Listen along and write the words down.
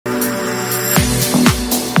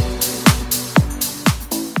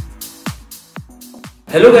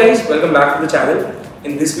Hello guys, welcome back to the channel.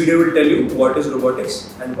 In this video, we will tell you what is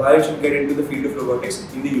robotics and why you should get into the field of robotics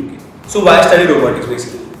in the UK. So why study robotics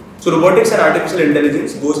basically? So robotics and artificial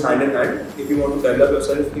intelligence goes hand in hand. If you want to develop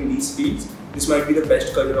yourself in these fields, this might be the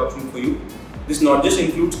best career option for you. This not just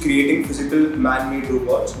includes creating physical man-made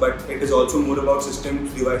robots, but it is also more about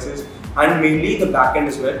systems, devices, and mainly the back-end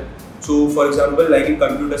as well. So for example, like in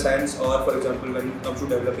computer science, or for example when it comes to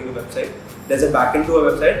developing a website, there's a back-end to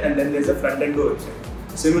a website and then there's a front-end to a website.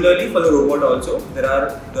 Similarly, for the robot also, there are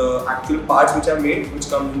the actual parts which are made, which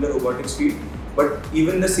come in the robotics field. But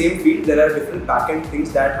even in the same field, there are different back-end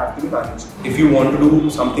things that have to be managed. If you want to do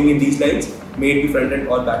something in these lines, may it be front-end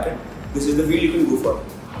or back-end, this is the field you can go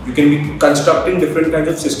for. You can be constructing different kinds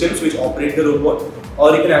of systems which operate the robot,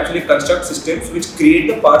 or you can actually construct systems which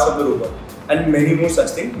create the parts of the robot, and many more such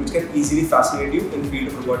things which can easily fascinate you in the field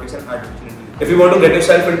of robotics and artificial intelligence. If you want to get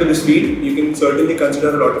yourself into this field, you can certainly consider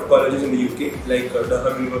a lot of colleges in the UK like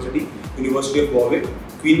Durham University, University of Warwick,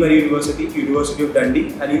 Queen Mary University, University of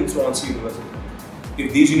Dundee, and even Swansea University.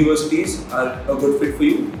 If these universities are a good fit for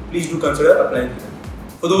you, please do consider applying to them.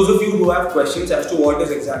 For those of you who have questions as to what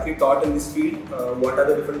is exactly taught in this field, what are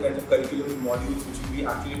the different kinds of curriculum modules which will be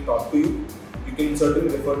actually taught to you, you can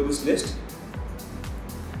certainly refer to this list.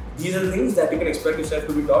 These are the things that you can expect yourself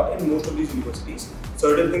to be taught in most of these universities.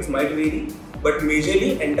 Certain things might vary, but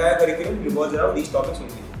majorly entire curriculum revolves around these topics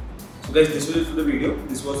only. So guys, this was it for the video.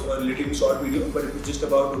 This was a relatively short video, but it was just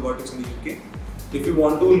about robotics in the UK. If you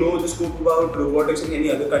want to know the scope about robotics in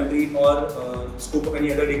any other country, or scope of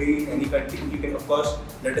any other degree in any country, you can of course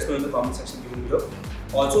let us know in the comment section given below.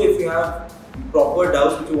 Also, if you have proper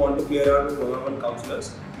doubts which you want to clear out with one-on-one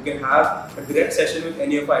counselors, you can have a direct session with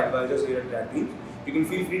any of our advisors here at Grad Dreams. You can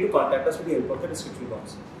feel free to contact us with the help of the description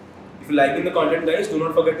box. If you like the content guys, do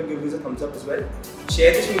not forget to give this a thumbs up as well.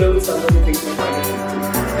 Share this video with someone who thinks you find it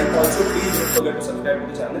helpful. And also please don't forget to subscribe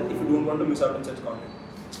to the channel if you don't want to miss out on such content.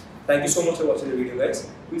 Thank you so much for watching the video guys.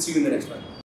 We'll see you in the next one.